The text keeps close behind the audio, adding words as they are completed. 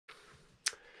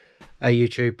Hey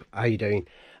YouTube, how you doing?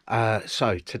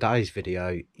 So today's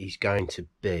video is going to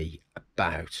be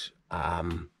about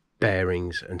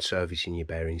bearings and servicing your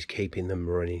bearings, keeping them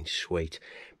running sweet.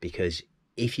 Because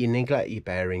if you neglect your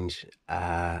bearings,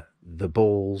 the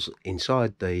balls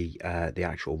inside the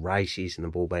actual races and the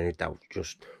ball bearings, they'll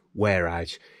just wear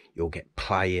out. You'll get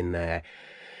play in there,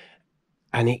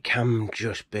 and it can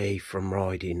just be from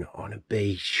riding on a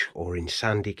beach or in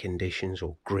sandy conditions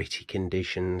or gritty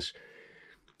conditions.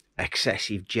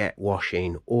 Excessive jet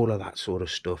washing, all of that sort of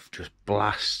stuff just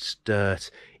blasts dirt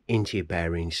into your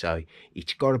bearings. So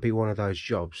it's got to be one of those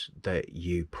jobs that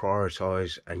you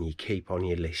prioritize and you keep on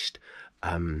your list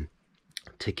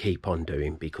to keep on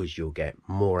doing, because you'll get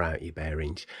more out of your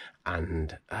bearings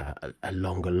and a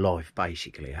longer life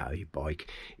basically out of your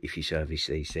bike if you service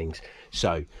these things.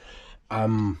 So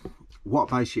what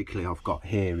basically I've got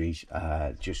here is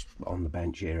just on the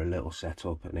bench here, a little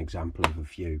setup, an example of a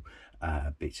few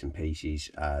bits and pieces.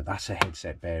 That's a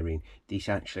headset bearing. This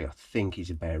actually I think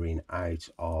is a bearing out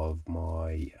of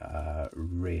my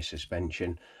rear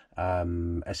suspension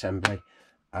assembly.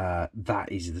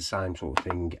 That is the same sort of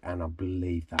thing, and I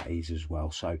believe that is as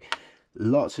well. So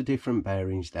lots of different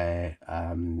bearings there.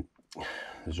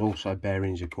 There's also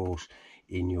bearings, of course,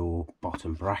 in your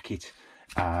bottom bracket.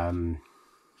 There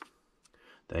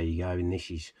you go, and this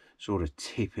is sort of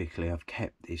typically, I've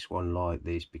kept this one like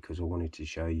this because I wanted to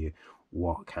show you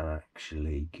what can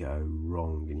actually go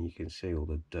wrong. And you can see all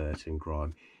the dirt and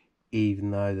grime,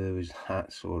 even though there was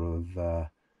that sort of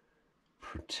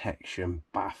protection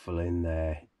baffle in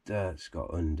there, dirt's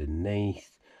got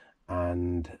underneath,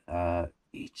 and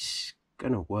it's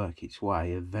gonna work its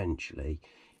way eventually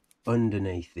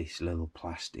underneath this little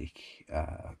plastic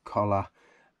collar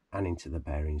and into the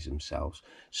bearings themselves.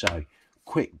 So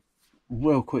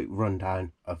real quick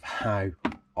rundown of how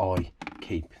I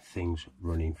keep things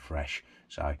running fresh.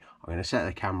 So I'm going to set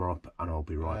the camera up and I'll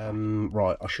be right back.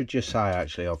 Right, I should just say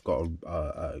actually I've got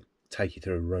to take you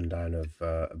through a rundown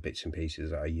of bits and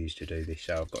pieces that I use to do this.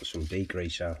 So I've got some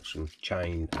degreaser, some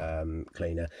chain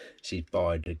cleaner. This is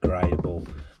biodegradable.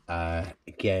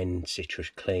 Again, citrus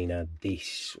cleaner.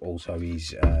 This also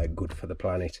is good for the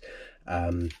planet.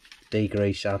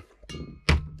 Degreaser,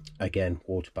 again,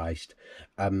 water-based.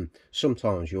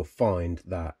 Sometimes you'll find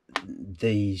that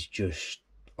these just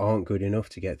aren't good enough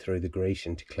to get through the grease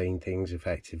and to clean things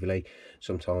effectively.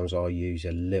 Sometimes I use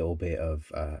a little bit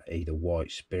of either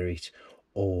white spirit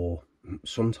or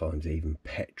sometimes even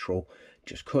petrol.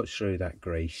 Just cuts through that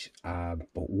grease. But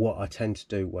what I tend to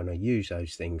do when I use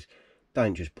those things,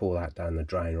 don't just pour that down the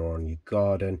drain or on your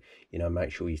garden. You know,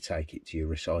 make sure you take it to your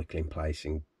recycling place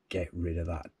and get rid of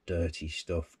that dirty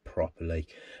stuff properly.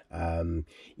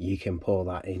 You can pour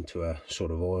that into a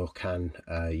sort of oil can,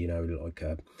 you know, like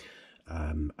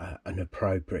an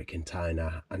appropriate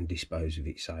container, and dispose of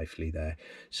it safely there.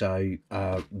 So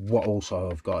what also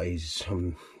I've got is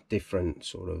some different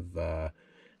sort of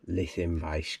lithium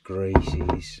based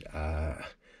greases.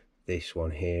 This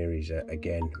one here is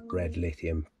again red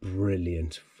lithium,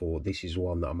 brilliant for this. Is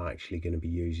one that I'm actually going to be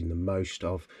using the most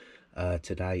of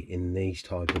today in these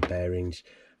type of bearings.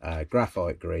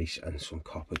 Graphite grease and some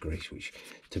copper grease, which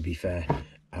to be fair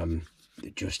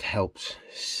it just helps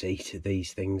seat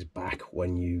these things back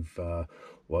when you've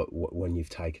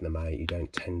taken them out. You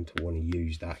don't tend to want to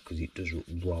use that because it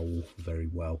doesn't roll very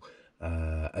well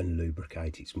and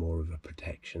lubricate. It's more of a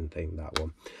protection thing, that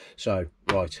one. So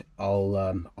right,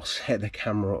 I'll set the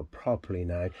camera up properly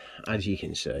now. As you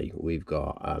can see, we've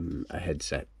got a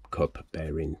headset cup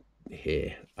bearing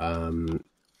here.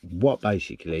 What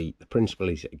basically the principle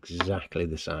is exactly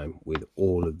the same with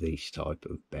all of these type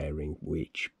of bearing,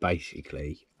 which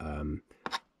basically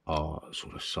are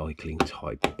sort of cycling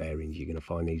type bearings. You're going to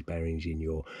find these bearings in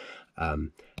your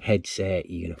headset,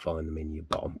 you're going to find them in your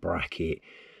bottom bracket.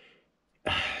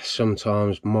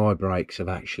 Sometimes my brakes have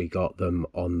actually got them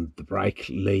on the brake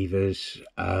levers.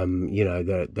 You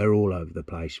know, they're all over the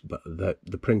place, but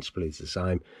the principle is the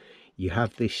same. You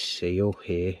have this seal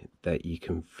here that you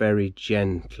can very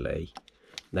gently,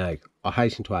 now I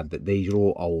hasten to add that these are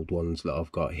all old ones that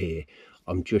I've got here.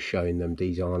 I'm just showing them,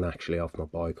 these aren't actually off my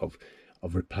bike.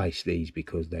 I've replaced these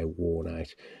because they're worn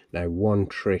out. Now one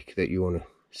trick that you want to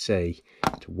see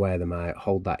to wear them out,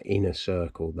 hold that inner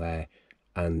circle there,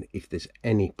 and if there's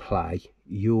any play,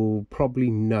 you'll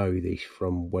probably know this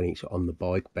from when it's on the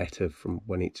bike better from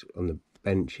when it's on the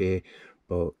bench here,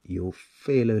 but you'll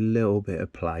feel a little bit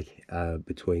of play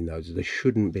between those. There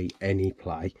shouldn't be any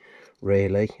play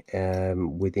really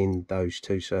within those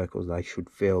two circles. They should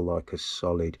feel like a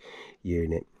solid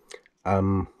unit.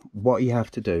 What you have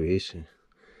to do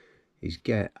is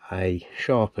get a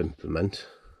sharp implement,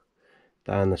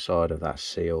 down the side of that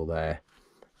seal there,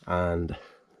 and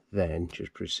then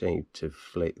just proceed to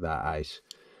flick that out.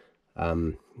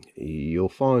 You'll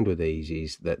find with these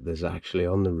is that there's actually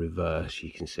on the reverse,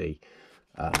 you can see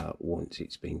once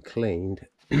it's been cleaned,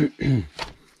 a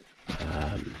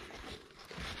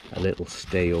little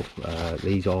steel.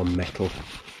 These are metal.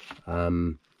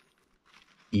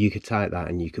 You could take that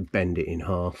and you could bend it in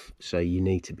half, so you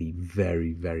need to be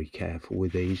very, very careful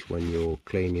with these when you're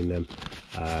cleaning them.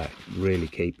 Really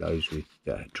keep those with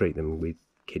treat them with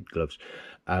kid gloves.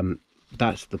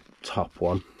 That's the top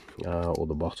one, or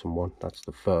the bottom one. That's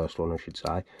the first one, I should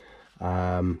say.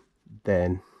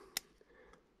 Then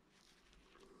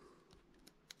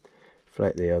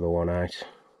flick the other one out.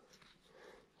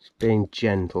 It's being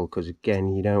gentle, because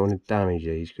again, you don't want to damage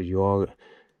these, because you are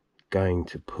going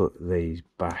to put these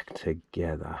back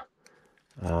together.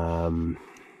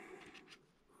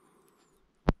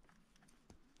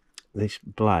 This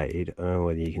blade, I don't know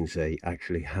whether you can see,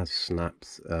 actually has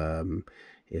snaps.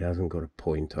 It hasn't got a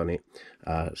point on it,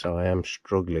 so I am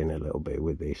struggling a little bit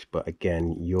with this, but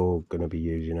again, you're going to be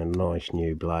using a nice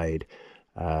new blade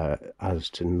as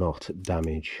to not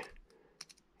damage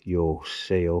your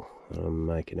seal. I'm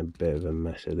making a bit of a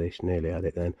mess of this, nearly had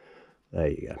it then. There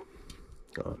you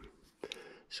go.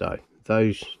 So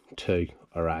those two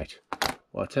are out.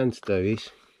 What I tend to do is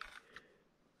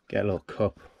get a little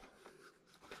cup,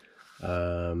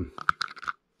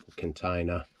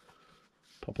 container,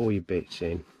 pop all your bits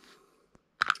in,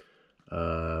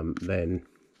 then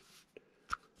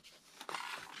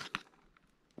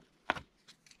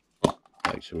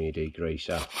take some of your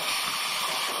degreaser,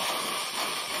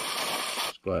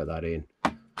 squirt that in,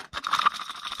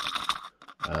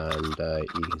 and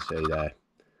you can see there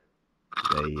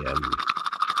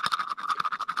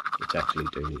it's actually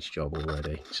doing its job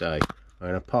already. So I'm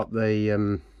going to pop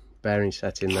the bearing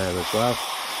set in there as well.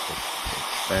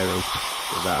 Bearing,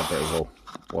 give that a bit of a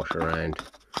wash around.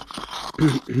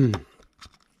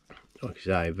 Like I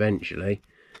say, eventually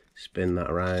spin that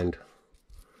around,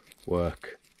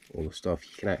 work all the stuff.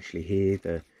 You can actually hear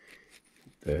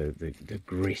the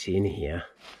grit in here,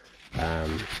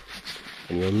 and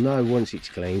you'll know once it's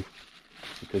clean,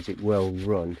 because it will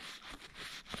run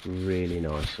really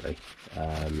nicely.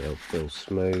 It'll feel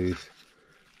smooth,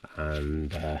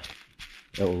 and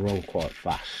it'll run quite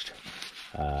fast,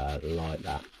 like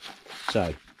that.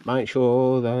 So make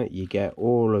sure that you get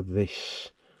all of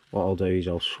this. What I'll do is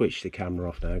I'll switch the camera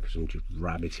off now, because I'm just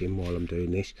rabbiting while I'm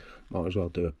doing this. Might as well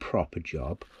do a proper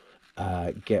job.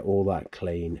 Get all that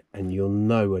clean, and you'll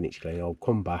know when it's clean. I'll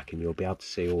come back and you'll be able to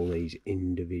see all these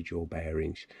individual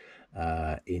bearings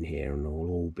in here, and they'll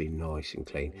all be nice and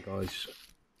clean. Guys,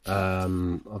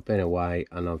 I've been away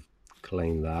and I've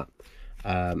cleaned that,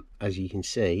 as you can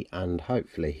see, and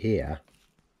hopefully here,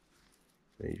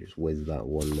 let me just whiz that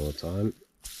one more time.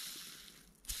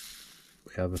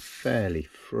 We have a fairly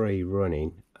free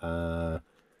running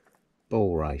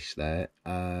bull race there.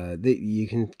 You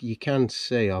can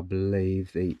see, I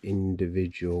believe, the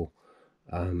individual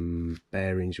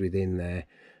bearings within there.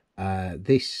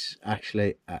 This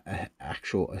actually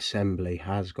actual assembly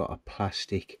has got a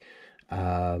plastic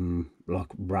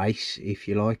like brace, if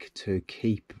you like, to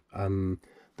keep the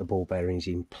ball bearings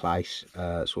in place,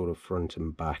 sort of front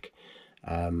and back.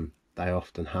 They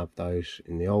often have those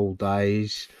in the old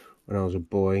days. When I was a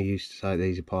boy, I used to take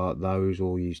these apart. Those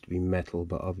all used to be metal,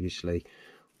 but obviously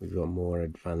we've got more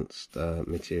advanced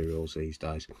materials these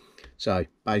days. So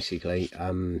basically,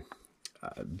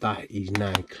 that is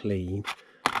now clean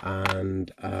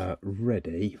and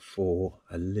ready for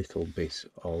a little bit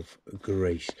of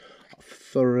grease. I've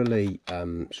thoroughly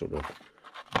sort of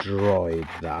dried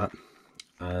that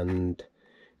and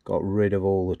got rid of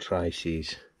all the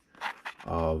traces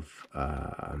of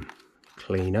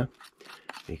cleaner,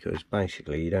 because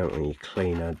basically you don't want your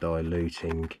cleaner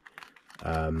diluting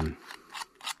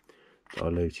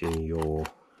your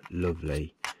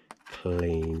lovely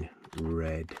clean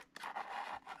red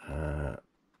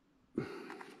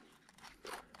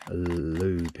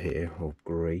lube here, or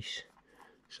grease.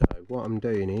 So what I'm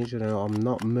doing is, I'm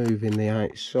not moving the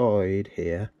outside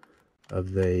here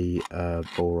of the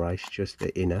ball race, just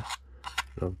the inner.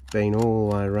 I've been all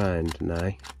the way around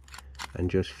now and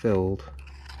just filled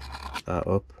that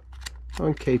up. Try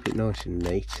and keep it nice and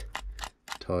neat,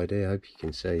 tidy. I hope you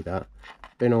can see that.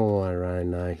 Been all the way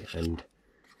around now and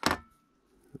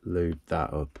lube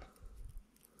that up.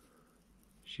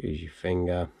 Just use your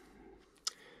finger.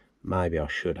 Maybe I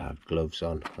should have gloves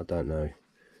on. I don't know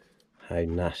how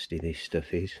nasty this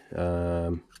stuff is.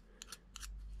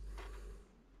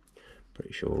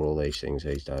 Pretty sure all these things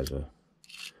these days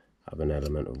have an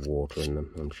element of water in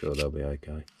them. I'm sure they'll be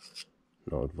okay.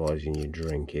 Not advising you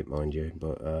drink it, mind you,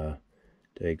 but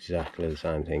do exactly the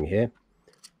same thing here,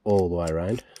 all the way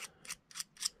around.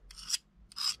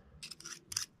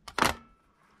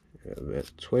 Give it a bit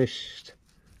of twist,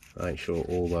 make sure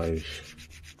all those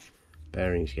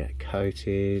bearings get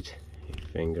coated. Your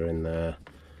finger in there,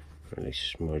 really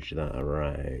smudge that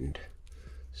around.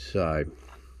 So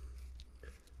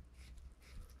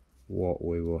what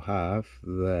we will have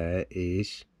there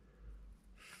is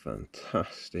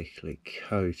fantastically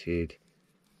coated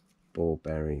ball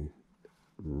bearing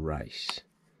race.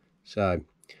 So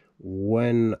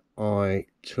when I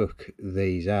took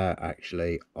these out,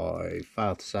 actually I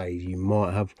failed to say you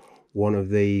might have one of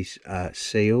these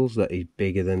seals that is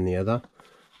bigger than the other.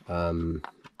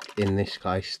 In this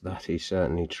case that is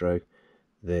certainly true.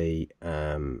 The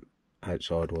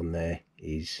outside one there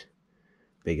is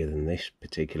bigger than this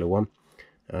particular one.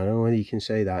 I don't know whether you can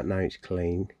see that. Now it's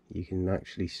clean, you can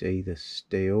actually see the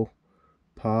steel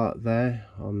part there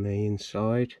on the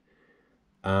inside.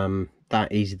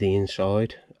 That is the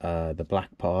inside. The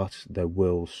black part, there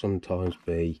will sometimes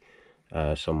be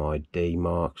some ID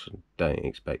marks. I don't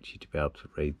expect you to be able to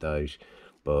read those,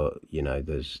 but you know,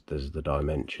 there's the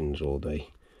dimensions or the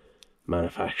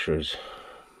manufacturer's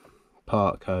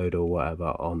part code or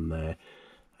whatever on there.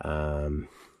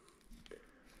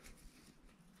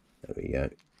 There we go.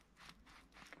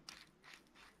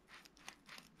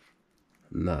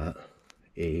 And that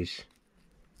is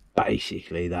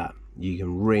basically that. You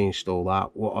can reinstall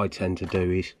that. What I tend to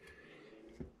do is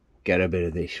get a bit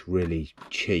of this really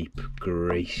cheap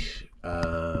grease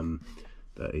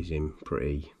that is in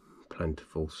pretty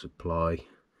plentiful supply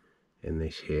in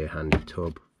this here handy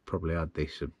tub. Probably had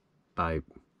this about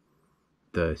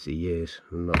 30 years,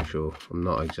 I'm not sure, I'm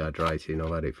not exaggerating,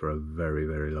 I've had it for a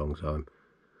very long time.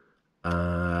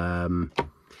 And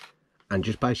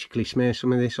just basically smear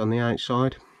some of this on the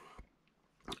outside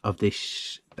of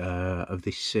this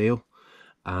seal,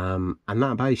 and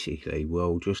that basically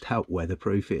will just help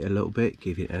weatherproof it a little bit,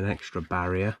 give it an extra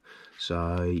barrier.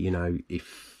 So you know,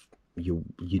 if you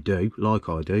do like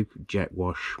I do, jet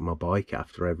wash my bike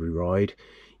after every ride,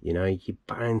 you know, you're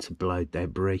bound to blow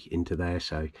debris into there.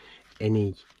 So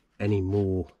any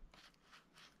more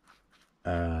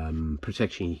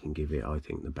protection you can give it, I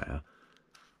think the better.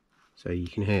 So you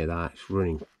can hear that it's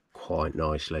running quite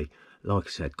nicely. Like I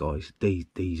said, guys,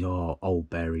 these are old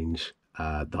bearings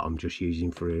that I'm just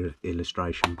using for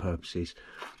illustration purposes,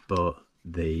 but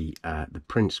the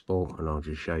principle, and I'll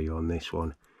just show you on this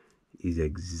one, is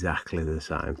exactly the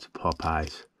same to pop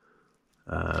out.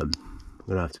 I'm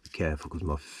gonna have to be careful because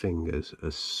my fingers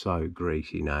are so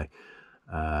greasy now.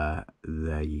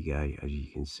 There you go. As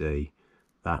you can see,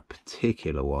 that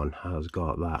particular one has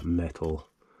got that metal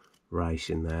race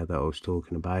in there that I was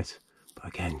talking about, but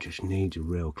again, just needs a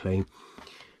real clean.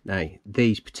 Now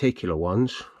these particular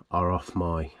ones are off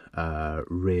my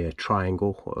rear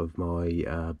triangle of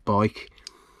my bike.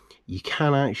 You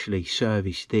can actually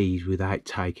service these without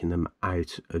taking them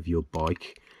out of your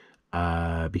bike,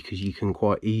 because you can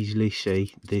quite easily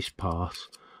see this part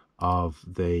of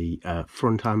the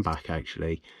front and back,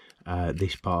 actually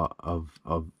this part of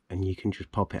and you can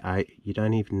just pop it out. You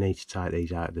don't even need to take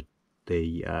these out of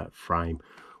the frame,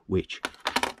 which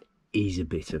is a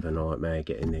bit of a nightmare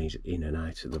getting these in and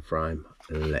out of the frame.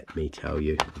 Let me tell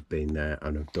you, I've been there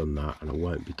and I've done that, and I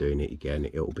won't be doing it again.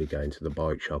 It'll be going to the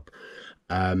bike shop.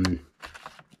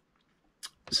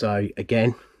 So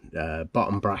again,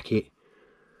 bottom bracket,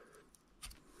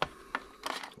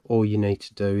 all you need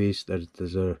to do is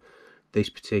this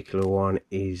particular one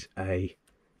is a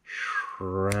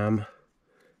SRAM.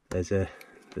 There's a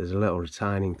little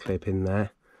retaining clip in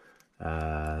there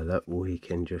that we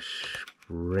can just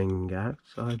spring out.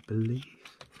 I believe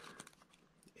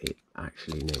it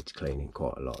actually needs cleaning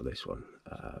quite a lot of this one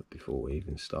before we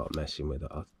even start messing with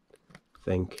it, I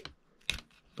think.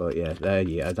 But yeah, there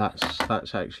you go.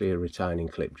 That's actually a retaining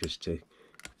clip. Just to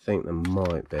think there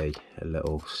might be a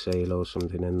little seal or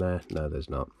something in there. No, there's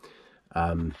not.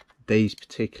 These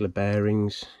particular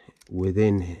bearings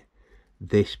within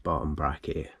this bottom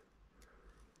bracket,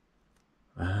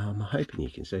 I'm hoping you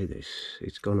can see this.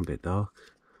 It's gone a bit dark.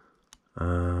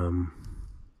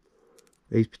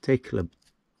 These particular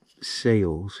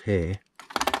seals here,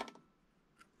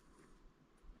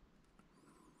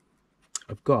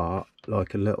 I've got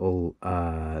like a little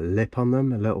lip on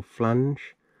them, a little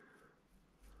flange,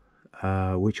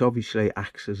 which obviously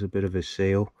acts as a bit of a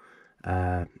seal.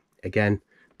 Again,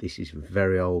 this is a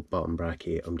very old bottom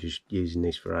bracket. I'm just using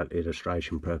this for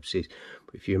illustration purposes.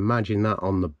 But if you imagine that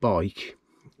on the bike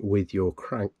with your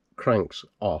cranks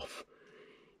off,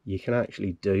 You can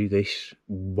actually do this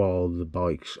while the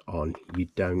bike's on. You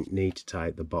don't need to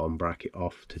take the bottom bracket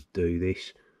off to do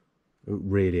this. I don't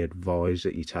really advise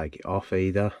that you take it off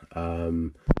either.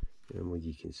 And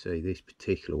you can see this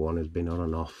particular one has been on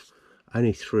and off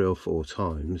only 3 or 4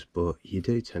 times, but you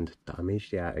do tend to damage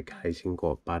the outer casing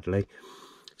quite badly.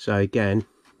 So again,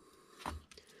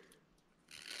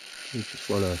 you just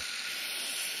want to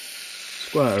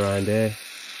squirt around here,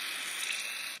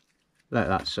 let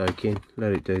that soak in,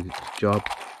 let it do the job.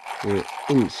 You'll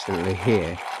instantly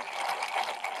hear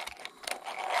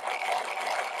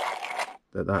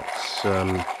that that's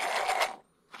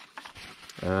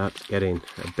getting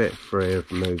a bit freer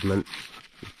of movement,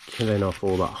 killing off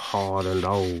all that hard and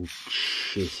old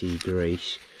shitty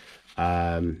grease.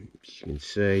 As you can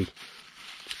see,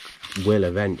 will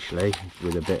eventually,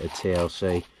 with a bit of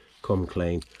TLC, come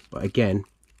clean. But again,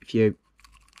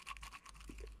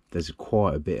 there's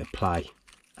quite a bit of play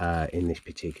in this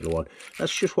particular one.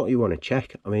 That's just what you want to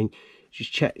check. I mean,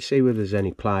 just check, see whether there's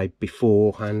any play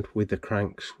beforehand with the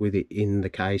cranks, with it in the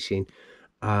casing.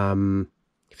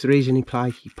 If there is any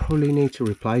play, you probably need to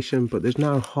replace them, but there's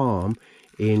no harm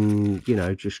in, you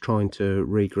know, just trying to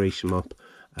re-grease them up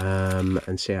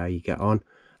and see how you get on.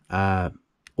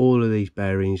 All of these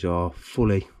bearings are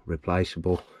fully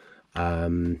replaceable.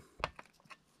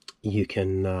 You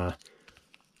can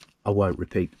I won't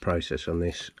repeat the process on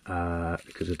this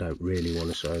because I don't really want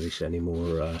to service any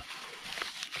more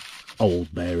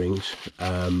old bearings,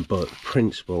 but the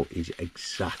principle is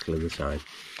exactly the same.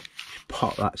 Just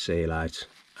pop that seal out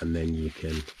and then you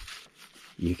can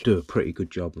do a pretty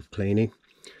good job of cleaning.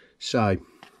 So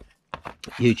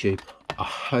YouTube, I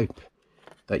hope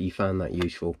that you found that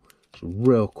useful. It's a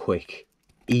real quick,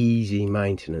 easy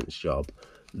maintenance job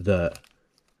that,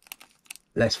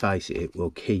 let's face it, it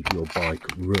will keep your bike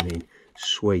running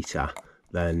sweeter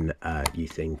than you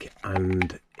think,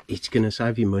 and it's going to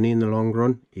save you money in the long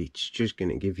run. It's just going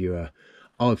to give you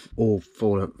I've all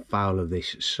fallen foul of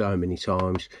this so many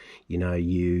times. You know,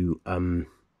 you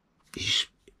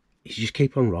just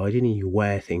keep on riding and you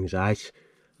wear things out.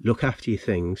 Look after your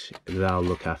things, they'll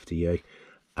look after you.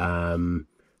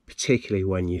 Particularly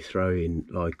when you throw in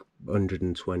like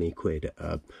 120 quid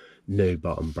a new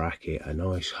bottom bracket, a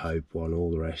nice Hope one,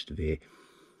 all the rest of it.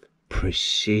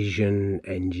 Precision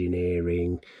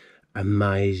engineering,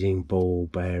 amazing ball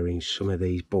bearings. Some of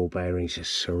these ball bearings are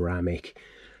ceramic.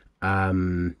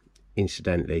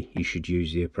 Incidentally, you should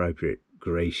use the appropriate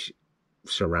grease,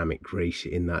 ceramic grease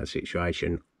in that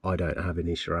situation. I don't have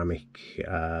any ceramic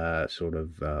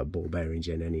ball bearings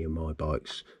in any of my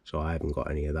bikes, so I haven't got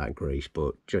any of that grease,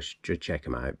 but just check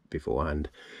them out beforehand.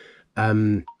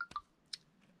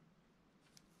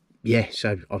 Yeah,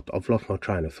 so I've lost my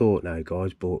train of thought now,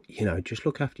 guys, but you know, just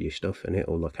look after your stuff and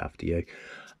it'll look after you.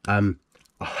 I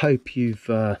hope you've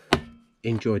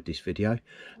enjoyed this video.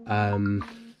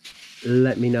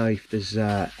 Let me know if there's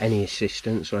any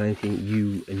assistance or anything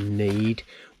you need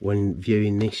when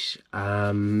viewing this.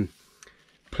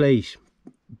 Please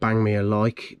bang me a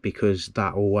like, because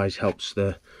that always helps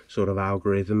the sort of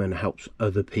algorithm and helps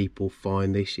other people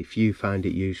find this. If you found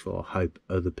it useful, I hope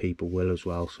other people will as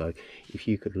well. So if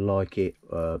you could like it,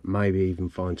 maybe even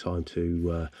find time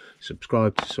to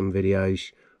subscribe to some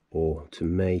videos or to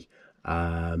me,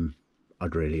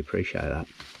 I'd really appreciate that.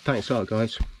 Thanks a lot,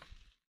 guys.